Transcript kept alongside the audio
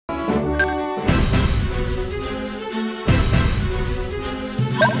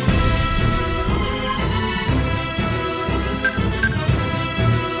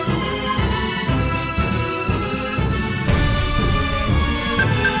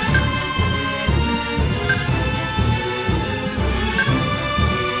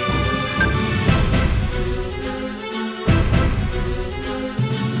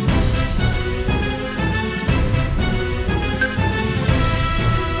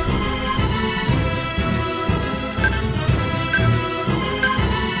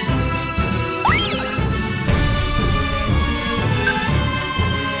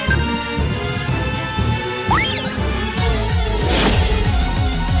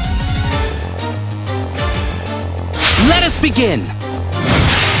begin.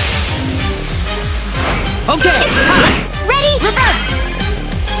 Okay, time. Ready? Reverse!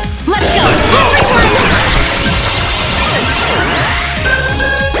 Let's go! Everyone!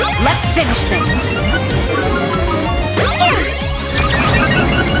 Let's finish this.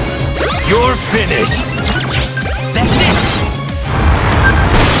 You're finished. That's it.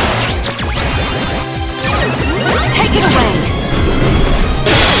 Take it away.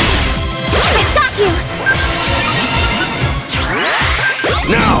 I got you.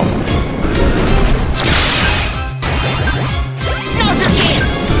 Now. Now's your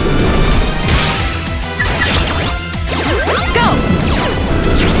chance. Go.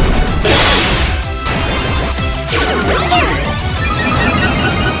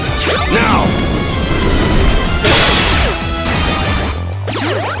 Now.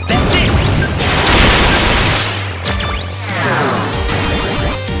 That's it.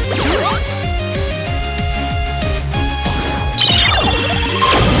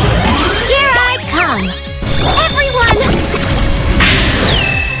 Here I come. Everyone.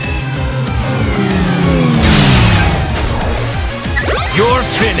 You're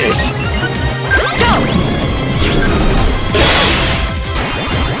finished. Go.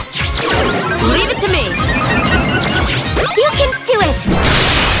 Leave it to me. You can do it.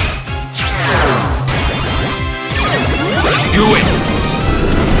 Do it.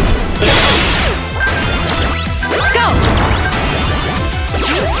 Go.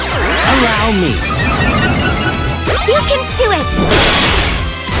 Allow me. You can do it.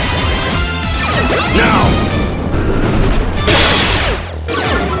 Now.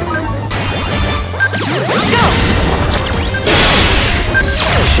 Go.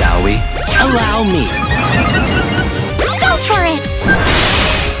 Shall we? Allow me. Go for it.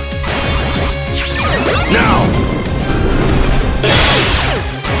 Now.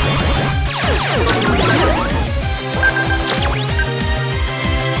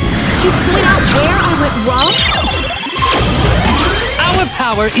 Did you point out where I went wrong? Our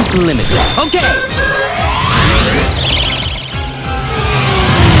power is limitless. Okay.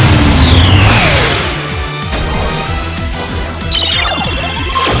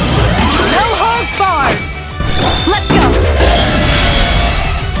 No holds barred. Let's go.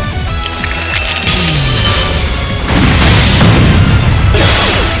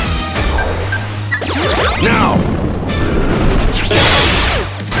 Now.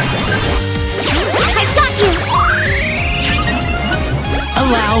 I got you.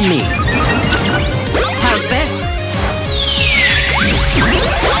 Allow me. How's this?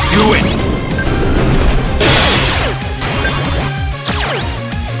 Do it.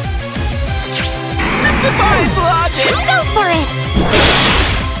 Defies logic. Go for it.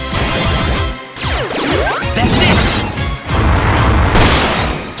 That's it.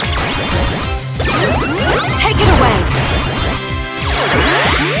 Take it away.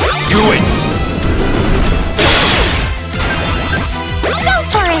 Do it. Go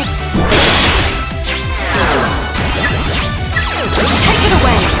for it. Take it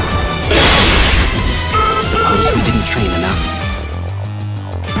away. Suppose we didn't train enough.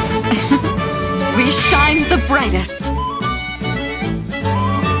 We shined the brightest.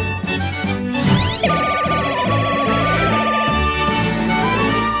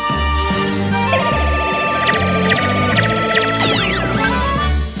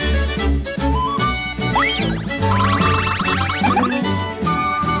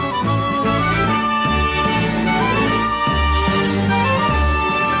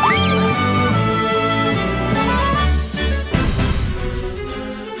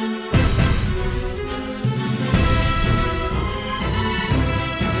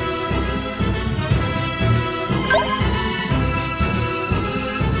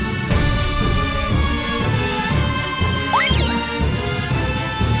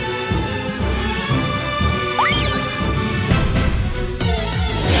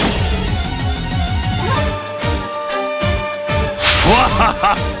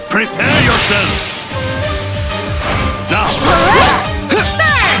 Prepare yourselves. Now.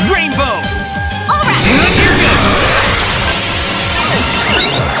 Rainbow. All right. Here goes.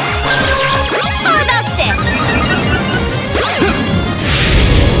 How about this?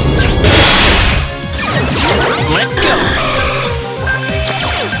 Let's go.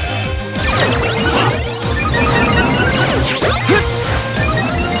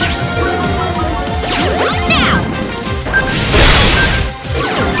 Now.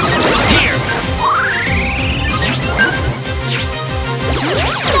 Here.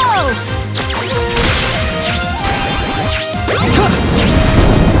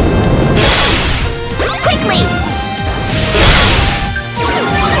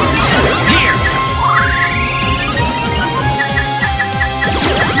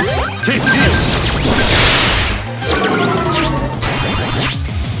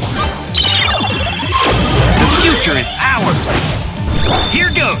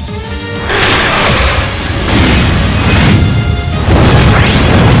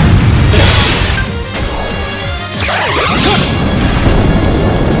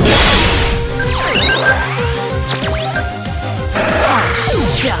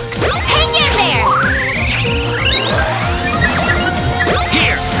 Hang in there!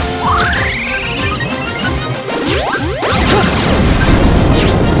 Here!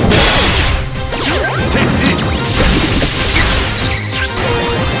 Take this!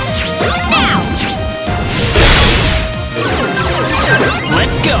 Now!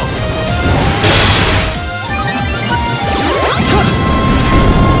 Let's go!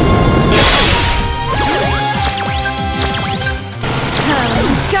 Oh,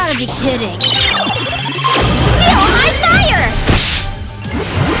 you gotta be kidding. Feel my fire!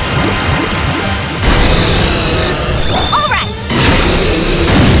 All right.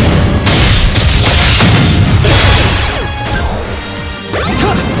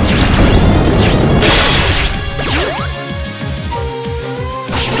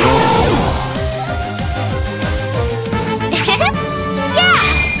 Yeah,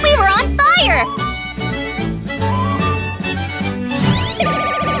 we were on fire.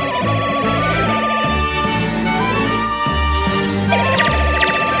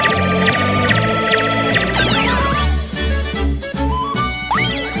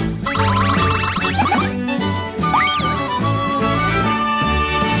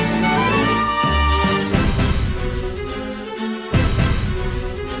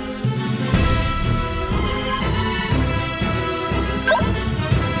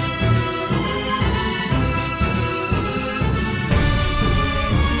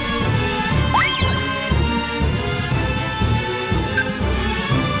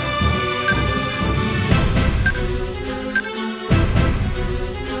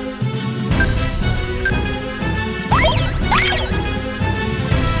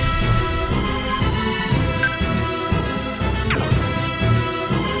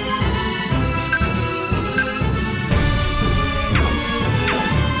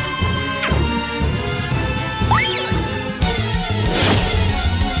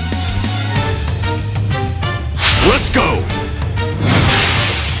 Let's go!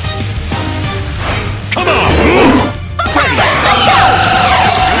 Come on!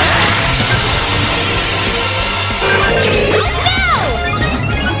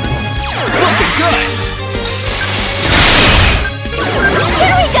 Looking good!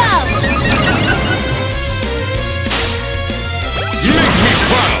 Here we go! You make me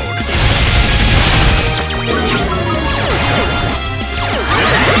proud!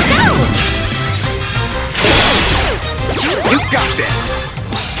 You got this!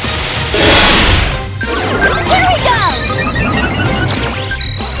 Here we go!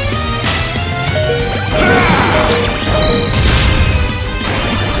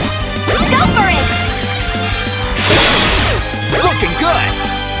 Go for it! Looking good!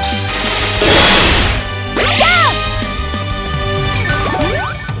 Go!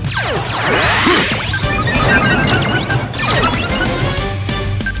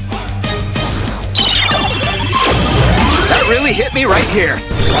 That really hit me right here.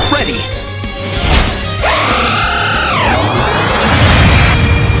 Ready!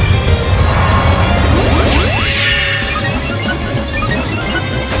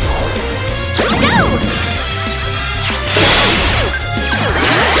 Go!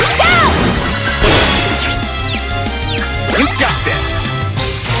 Go! You got this!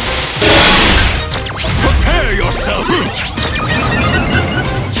 Prepare yourself!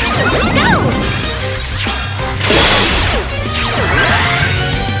 Go!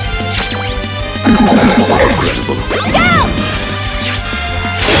 Go!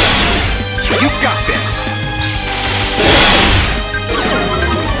 You got this!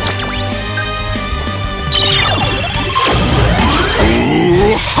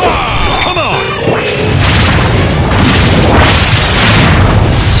 Ooh-ha! Come on!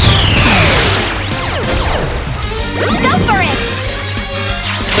 Go for it!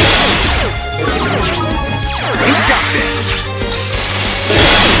 You got this!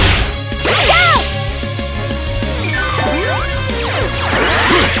 Go!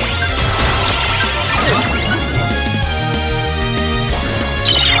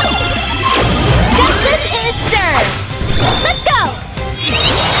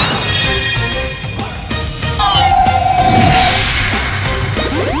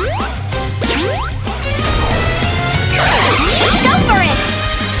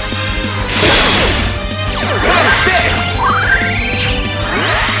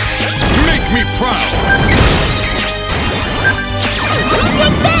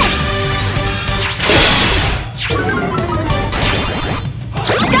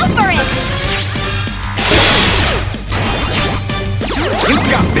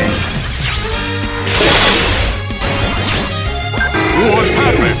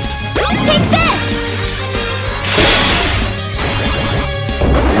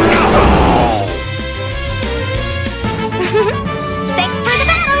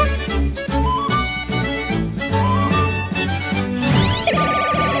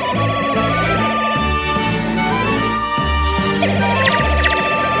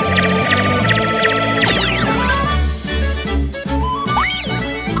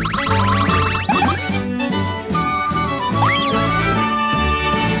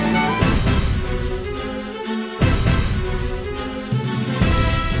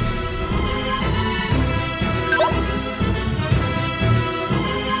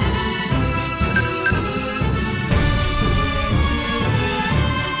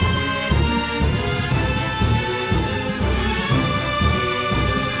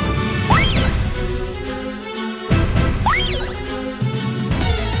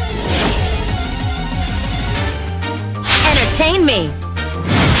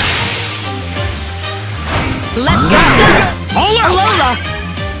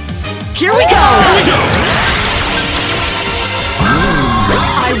 Here we go!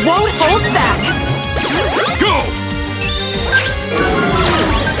 I won't hold back! Go!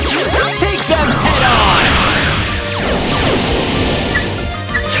 Take them head on!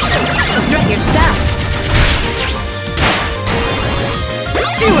 Strut your stuff!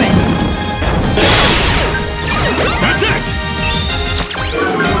 Do it! That's it!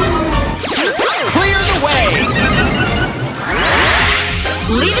 Clear the way!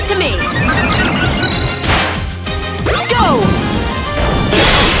 Leave it to me! Go!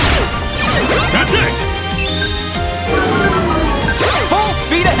 That's it! Full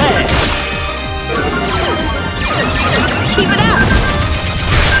speed ahead! Keep it up!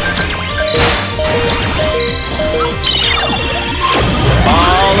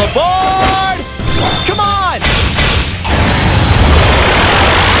 All aboard! Come on!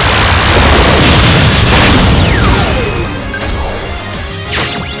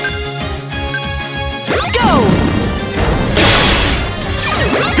 Go!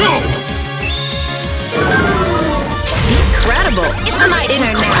 Go! Incredible! It's my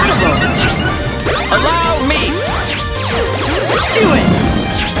turn now! Allow me! Do it!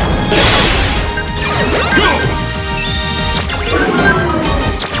 Go!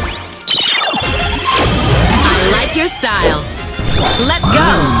 I like your style. Let's go!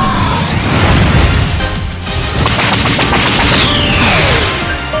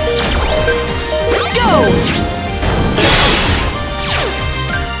 Go!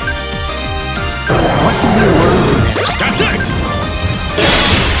 What can we learn from this? That's it!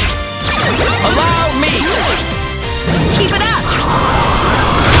 Allow me! Keep it up!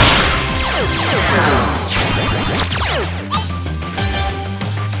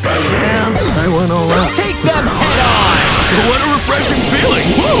 I went all out. Take them head on! What a refreshing feeling!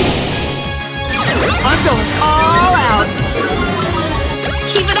 Woo! I'm going all out!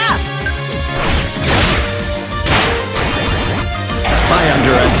 Keep it up! I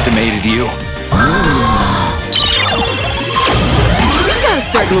underestimated you. You've got a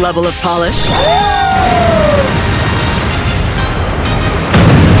certain level of polish.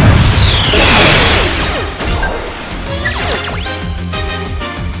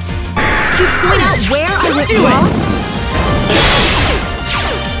 To point out where I went wrong?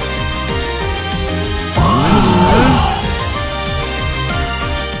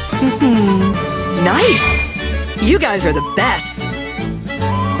 Nice! You guys are the best!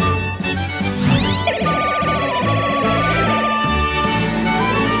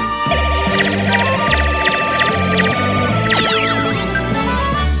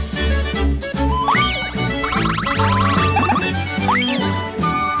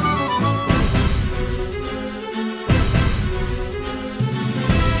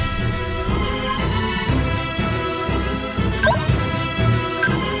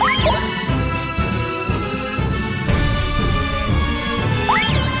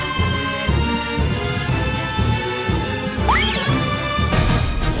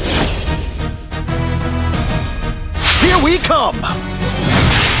 Here we come!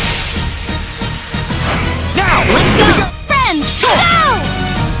 Now! Let's go! Friends, go!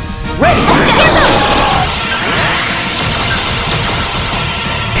 Ready!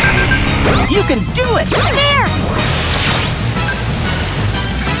 You can do it! There!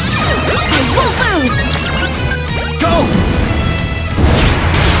 I won't lose! Go!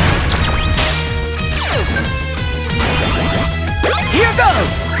 Here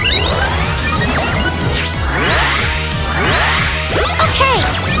goes! Okay!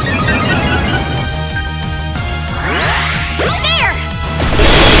 There!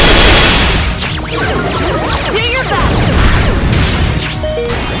 Do your best!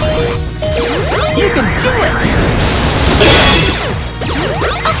 You can do it!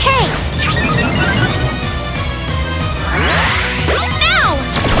 Okay! Now!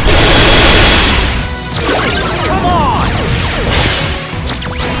 Come on!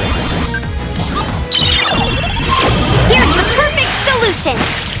 Here's the perfect solution!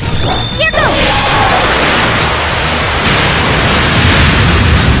 Here goes!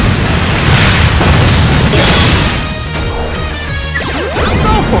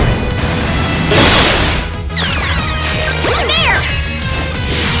 Go for it! There!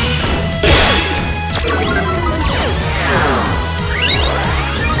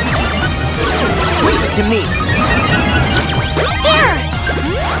 Leave it to me! Here!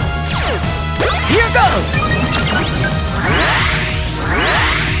 Here goes!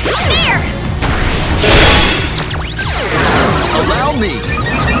 There! Allow me!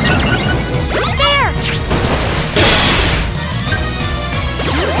 There!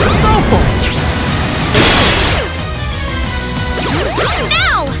 Go for it!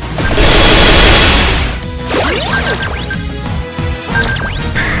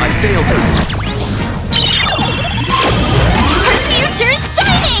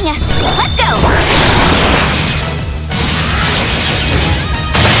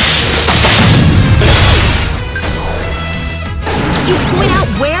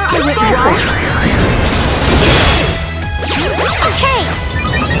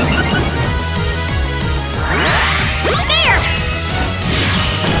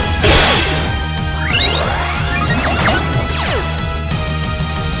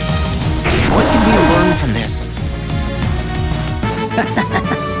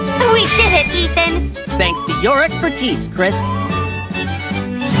 Thanks to your expertise, Chris.